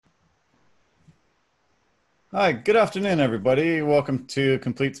Hi, good afternoon, everybody. Welcome to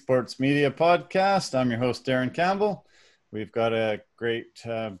Complete Sports Media Podcast. I'm your host, Darren Campbell. We've got a great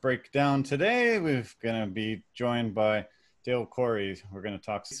breakdown today. We're going to be joined by Dale Cory. We're going to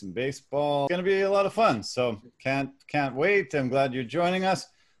talk some baseball. It's going to be a lot of fun, so can't wait. I'm glad you're joining us.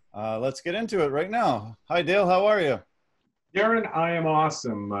 Let's get into it right now. Hi, Dale. How are you? Darren, I am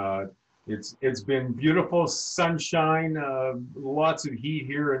awesome. It's been beautiful sunshine, lots of heat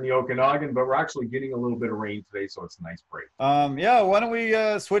here in the Okanagan, but we're actually getting a little bit of rain today, so it's a nice break. Yeah, why don't we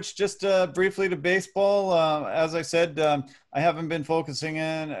switch just briefly to baseball? As I said, I haven't been focusing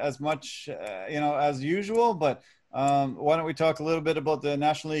in as much, as usual, but why don't we talk a little bit about the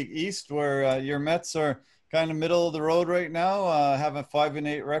National League East, where your Mets are kind of middle of the road right now, have a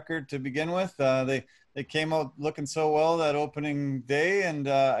 5-8 record to begin with. They came out looking so well that opening day, and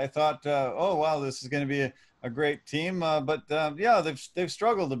I thought, oh wow, this is going to be a great team. But yeah, they've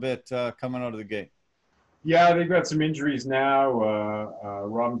struggled a bit coming out of the gate. Yeah, they've got some injuries now.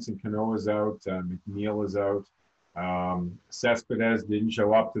 Robinson Cano is out. McNeil is out. Cespedes didn't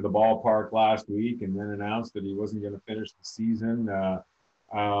show up to the ballpark last week and then announced that he wasn't going to finish the season.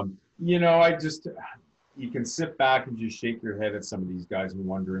 I just you can sit back and just shake your head at some of these guys and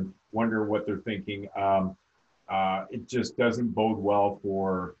wonder what they're thinking. It just doesn't bode well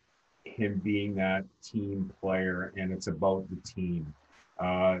for him being that team player, and it's about the team.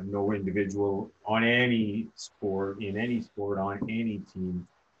 No individual on any sport, in any sport, on any team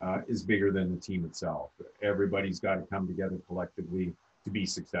is bigger than the team itself. Everybody's got to come together collectively to be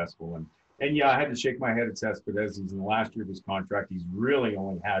successful. And yeah, I had to shake my head at Cespedes. He's in the last year of his contract. He's really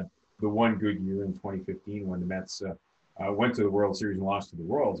only had the one good year in 2015 when the Mets went to the World Series and lost to the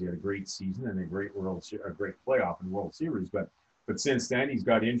Royals. He had a great season and a great playoff in World Series. But since then, he's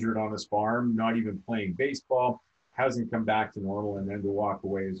got injured on his farm, not even playing baseball, hasn't come back to normal, and then to walk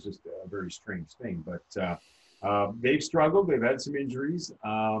away is just a very strange thing. But they've struggled. They've had some injuries.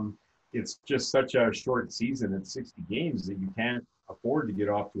 It's just such a short season. It's 60 games that you can't afford to get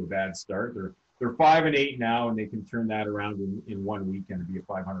off to a bad start. They're 5-8 now, and they can turn that around in 1 weekend and be a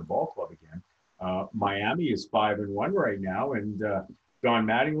 500 ball club again. Miami is 5-1 right now, and Don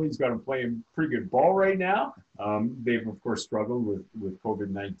Mattingly's got them playing pretty good ball right now. They've of course struggled with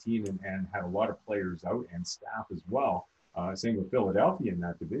COVID-19 and had a lot of players out and staff as well. Same with Philadelphia in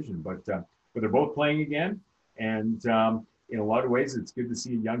that division, but they're both playing again, and in a lot of ways, it's good to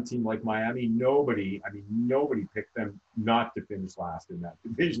see a young team like Miami. Nobody picked them not to finish last in that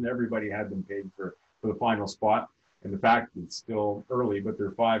division. Everybody had them pegged for the final spot. And the fact that it's still early, but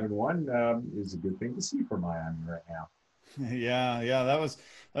they're 5-1 is a good thing to see for Miami right now. Yeah, that was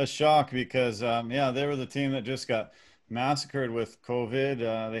a shock because they were the team that just got massacred with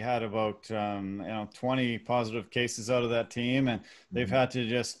COVID. They had about 20 positive cases out of that team, and they've had to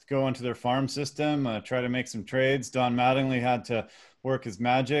just go into their farm system, try to make some trades. Don Mattingly had to work his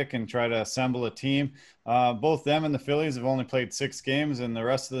magic and try to assemble a team. Both them and the Phillies have only played 6 games, and the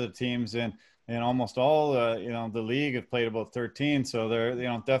rest of the teams in almost all the league have played about 13. So they're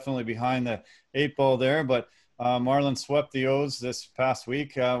definitely behind the 8 ball there, but. Marlins swept the O's this past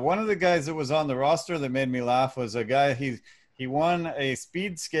week. One of the guys that was on the roster that made me laugh was a guy, he won a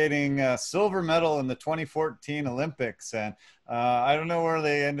speed skating silver medal in the 2014 Olympics. And I don't know where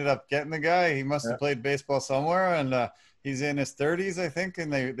they ended up getting the guy. He must have played baseball somewhere, and he's in his 30s, I think,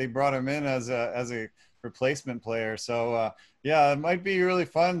 and they brought him in as a replacement player. So yeah, it might be really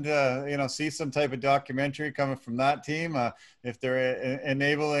fun to see some type of documentary coming from that team if they're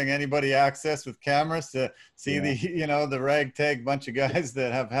enabling anybody access with cameras to see the ragtag bunch of guys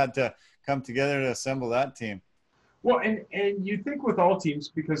that have had to come together to assemble that team. Well, and you think with all teams,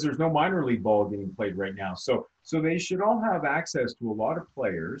 because there's no minor league ball getting played right now, so they should all have access to a lot of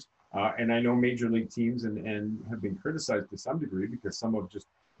players. And I know major league teams and have been criticized to some degree because some have just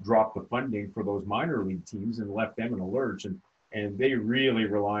dropped the funding for those minor league teams and left them in a lurch. And they really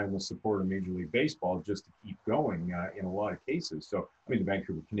rely on the support of Major League Baseball just to keep going in a lot of cases. So, I mean, the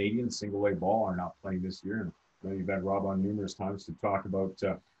Vancouver Canadians, single-A ball, are not playing this year. And I know you've had Rob on numerous times to talk about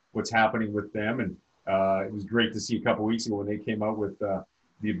what's happening with them. And it was great to see a couple of weeks ago when they came out with the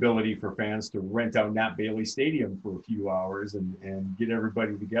ability for fans to rent out Nat Bailey Stadium for a few hours and get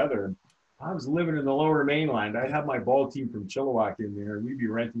everybody together. And I was living in the Lower Mainland. I'd have my ball team from Chilliwack in there, and we'd be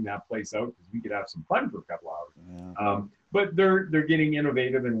renting that place out because we could have some fun for a couple hours. Yeah. But they're getting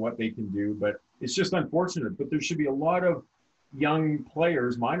innovative in what they can do. But it's just unfortunate. But there should be a lot of young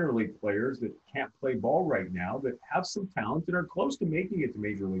players, minor league players, that can't play ball right now, that have some talent, that are close to making it to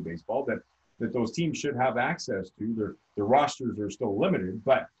Major League Baseball, that those teams should have access to. Their rosters are still limited,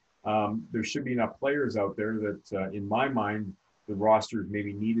 but there should be enough players out there that, in my mind, the rosters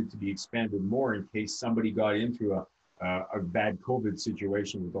maybe needed to be expanded more in case somebody got into a bad COVID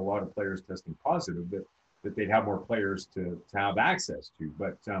situation with a lot of players testing positive, that they'd have more players to have access to.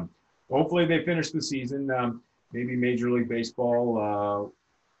 But hopefully they finish the season. Maybe Major League Baseball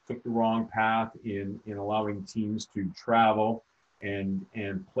took the wrong path in allowing teams to travel and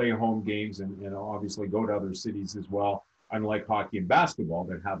play home games and obviously go to other cities as well. Unlike hockey and basketball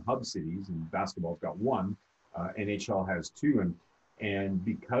that have hub cities, and basketball's got one, NHL has two, and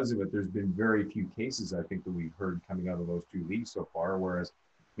because of it, there's been very few cases, I think, that we've heard coming out of those two leagues so far, whereas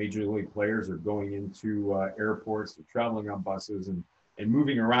Major League players are going into airports, they're traveling on buses and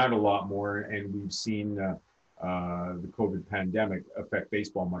moving around a lot more, and we've seen the COVID pandemic affect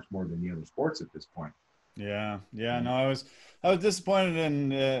baseball much more than the other sports at this point. Yeah, yeah. No, I was disappointed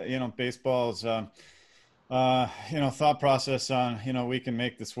in baseball's thought process on, we can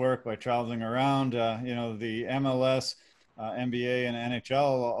make this work by traveling around. The MLS, NBA, and NHL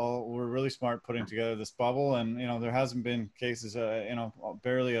all were really smart putting together this bubble, and there hasn't been cases,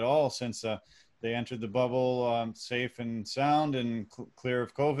 barely at all since they entered the bubble safe and sound and clear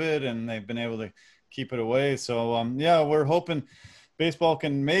of COVID, and they've been able to keep it away. So yeah, we're hoping baseball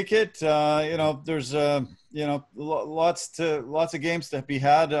can make it. There's lots of games to be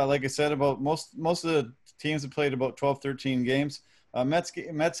had. Like I said, about most of the teams have played about 12, 13 games.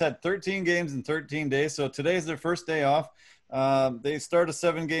 Mets had 13 games in 13 days, so today's their first day off. They start a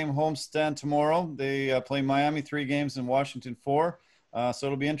 7-game homestand tomorrow. They play Miami 3 games and Washington 4. So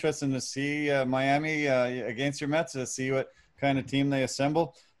it'll be interesting to see Miami against your Mets, to see what kind of team they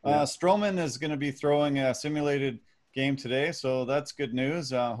assemble. Stroman is going to be throwing a simulated game today, so that's good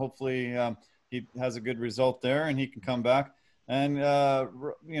news. Hopefully he has a good result there and he can come back. And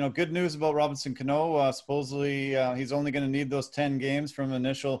good news about Robinson Cano. Supposedly he's only going to need those 10 games from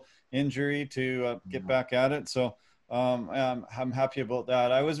initial injury to get back at it. So I'm happy about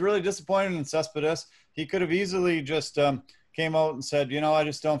that. I was really disappointed in Cespedes. He could have easily just came out and said, I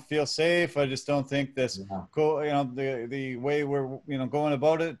just don't feel safe. I just don't think this, the way we're, going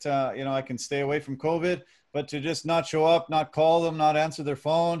about it, I can stay away from COVID. But to just not show up, not call them, not answer their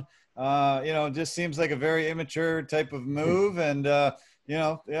phone, just seems like a very immature type of move. And,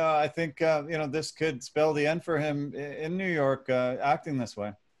 I think, this could spell the end for him in New York, acting this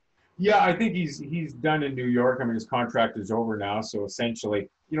way. Yeah, I think he's done in New York. I mean, his contract is over now. So essentially,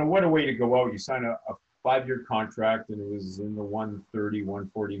 what a way to go out. You sign a 5-year contract, and it was in the 130,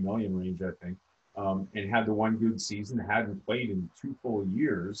 140 million range, I think, and had the one good season, hadn't played in 2 full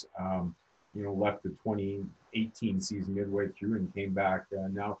years, left the 2018 season midway through and came back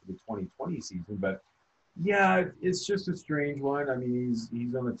now for the 2020 season. But yeah, it's just a strange one. I mean,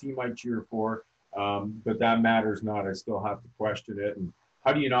 he's on the team I cheer for, but that matters not. I still have to question it. And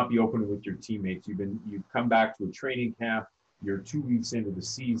how do you not be open with your teammates? You've come back to a training camp. You're 2 weeks into the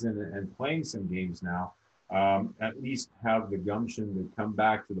season and playing some games now. At least have the gumption to come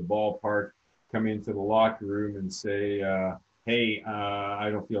back to the ballpark, come into the locker room and say, hey, I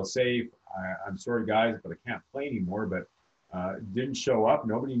don't feel safe. I'm sorry, guys, but I can't play anymore. But didn't show up.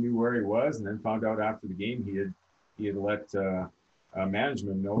 Nobody knew where he was, and then found out after the game he had let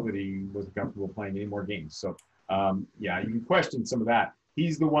management know that he wasn't comfortable playing any more games. So, yeah, you can question some of that.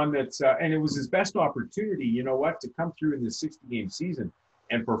 He's the one that's, and it was his best opportunity, to come through in this 60-game season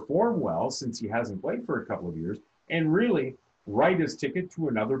and perform well, since he hasn't played for a couple of years, and really write his ticket to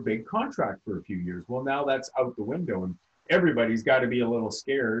another big contract for a few years. Well, now that's out the window, and everybody's got to be a little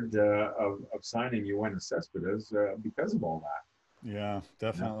scared of signing Yoenis Cespedes because of all that. Yeah,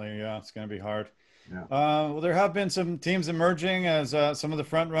 definitely. Yeah, it's going to be hard. Yeah. Well, there have been some teams emerging as some of the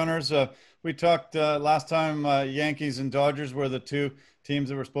front runners. We talked last time, Yankees and Dodgers were the 2 teams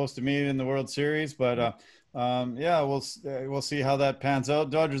that were supposed to meet in the World Series, but yeah, we'll see how that pans out.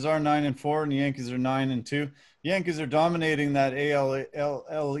 Dodgers are 9-4, and the Yankees are 9-2. Yankees are dominating that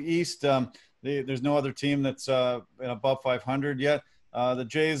AL East. There's no other team that's above 500 yet. The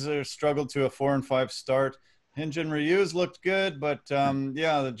Jays are struggled to a 4-5 start. Hyun-Jin Ryu's looked good, but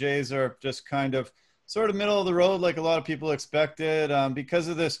yeah, the Jays are just kind of sort of middle of the road, like a lot of people expected. Because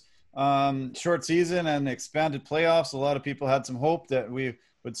of this short season and expanded playoffs, a lot of people had some hope that we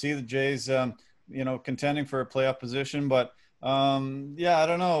would see the Jays, contending for a playoff position. But yeah, I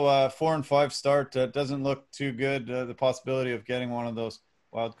don't know. 4-5 start doesn't look too good. The possibility of getting one of those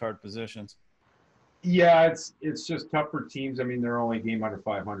wild card positions. Yeah, it's just tough for teams. I mean, they're only a game under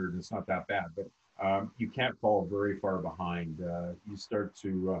 500, and it's not that bad, but you can't fall very far behind. You start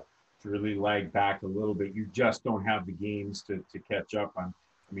to really lag back a little bit. You just don't have the games to catch up on.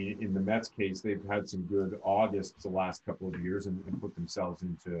 I mean, in the Mets case, they've had some good Augusts the last couple of years and put themselves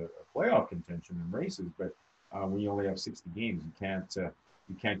into playoff contention and races. But when you only have 60 games.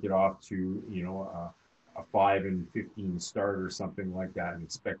 You can't get off to a 5-15 start or something like that and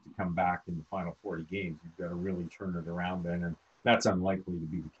expect to come back in the final 40 games. You've got to really turn it around then, and that's unlikely to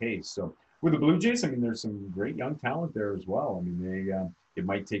be the case. So with the Blue Jays, I mean, there's some great young talent there as well. I mean, it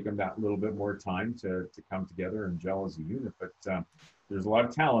might take them that little bit more time to come together and gel as a unit, but there's a lot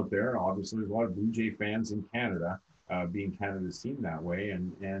of talent there. Obviously, there's a lot of Blue Jay fans in Canada, being Canada's team that way,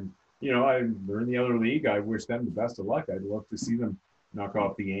 and they're in the other league. I wish them the best of luck. I'd love to see them knock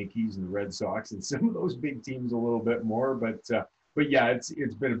off the Yankees and the Red Sox and some of those big teams a little bit more. But yeah, it's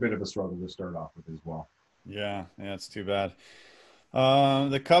been a bit of a struggle to start off with as well. Yeah, it's too bad.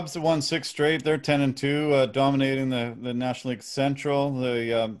 The Cubs have won six straight. They're 10-2, dominating the National League Central.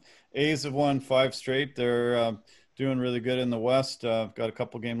 The A's have won five straight. They're doing really good in the West. Got a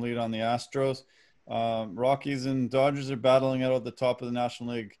couple game lead on the Astros. Rockies and Dodgers are battling out at the top of the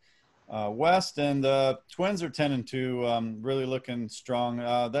National League West, and Twins are 10-2, really looking strong.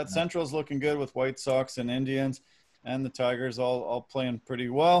 That Central is looking good with White Sox and Indians, and the Tigers all playing pretty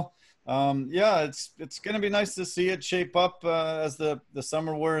well. Yeah, it's going to be nice to see it shape up as the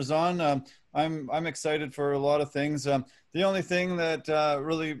summer wears on. I'm excited for a lot of things. The only thing that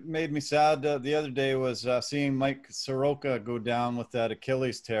really made me sad the other day was seeing Mike Soroka go down with that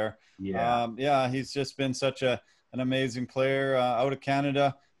Achilles tear. Yeah. Yeah, he's just been such an amazing player out of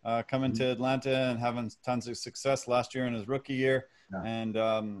Canada, coming to Atlanta and having tons of success last year in his rookie year. Yeah.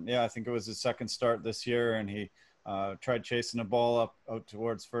 And yeah, I think it was his second start this year, and he tried chasing the ball out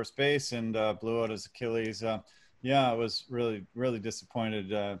towards first base and blew out his Achilles. Yeah, I was really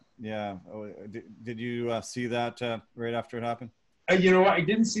disappointed. Yeah, did you see that right after it happened? I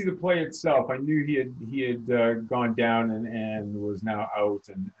didn't see the play itself. I knew he had gone down and was now out,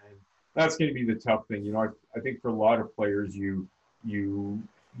 and that's going to be the tough thing. I think for a lot of players, you're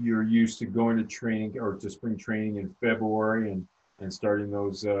used to going to training or to spring training in February and starting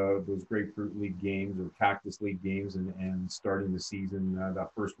those Grapefruit League games or Cactus League games and starting the season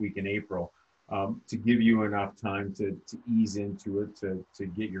that first week in April, to give you enough time to ease into it, to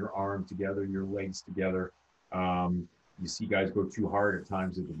get your arm together, your legs together. You see guys go too hard at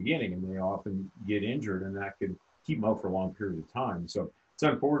times at the beginning, and they often get injured, and that could keep them out for a long period of time. So it's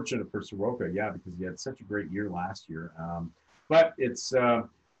unfortunate for Soroka, yeah, because he had such a great year last year. But it's a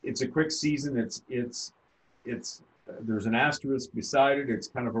quick season. It's there's an asterisk beside it. It's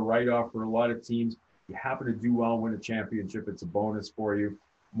kind of a write-off for a lot of teams. You happen to do well, win a championship, it's a bonus for you.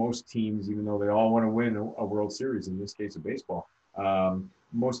 Most teams, even though they all want to win a World Series, in this case of baseball,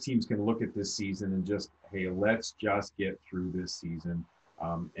 most teams can look at this season and just, hey, let's just get through this season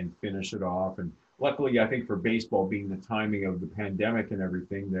and finish it off. And luckily, I think for baseball, being the timing of the pandemic and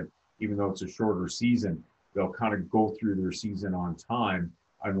everything, that even though it's a shorter season, they'll kind of go through their season on time,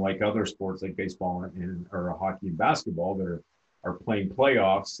 unlike other sports like baseball or hockey and basketball that are playing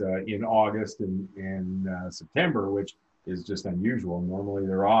playoffs in August and September, which is just unusual. Normally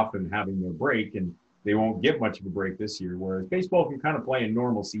they're off and having their break, and they won't get much of a break this year, whereas baseball can kind of play a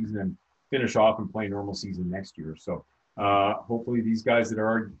normal season and finish off and play a normal season next year. So hopefully these guys that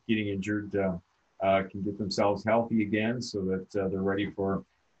are getting injured can get themselves healthy again so that they're ready for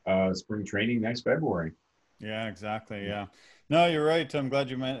spring training next February. Yeah, exactly. Yeah. No, you're right. I'm glad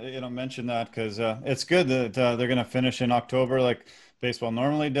you mentioned that, because it's good that they're going to finish in October like baseball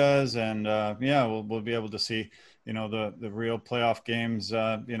normally does, and yeah, we'll be able to see the real playoff games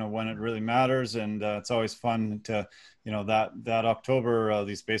when it really matters, and it's always fun to that October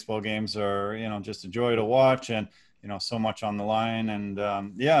these baseball games are just a joy to watch, and so much on the line, and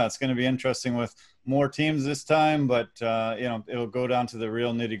yeah, it's going to be interesting with more teams this time, but it'll go down to the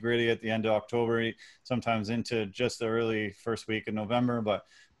real nitty gritty at the end of October, sometimes into just the early first week of November. But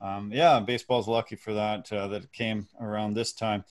yeah, baseball's lucky for that, that it came around this time.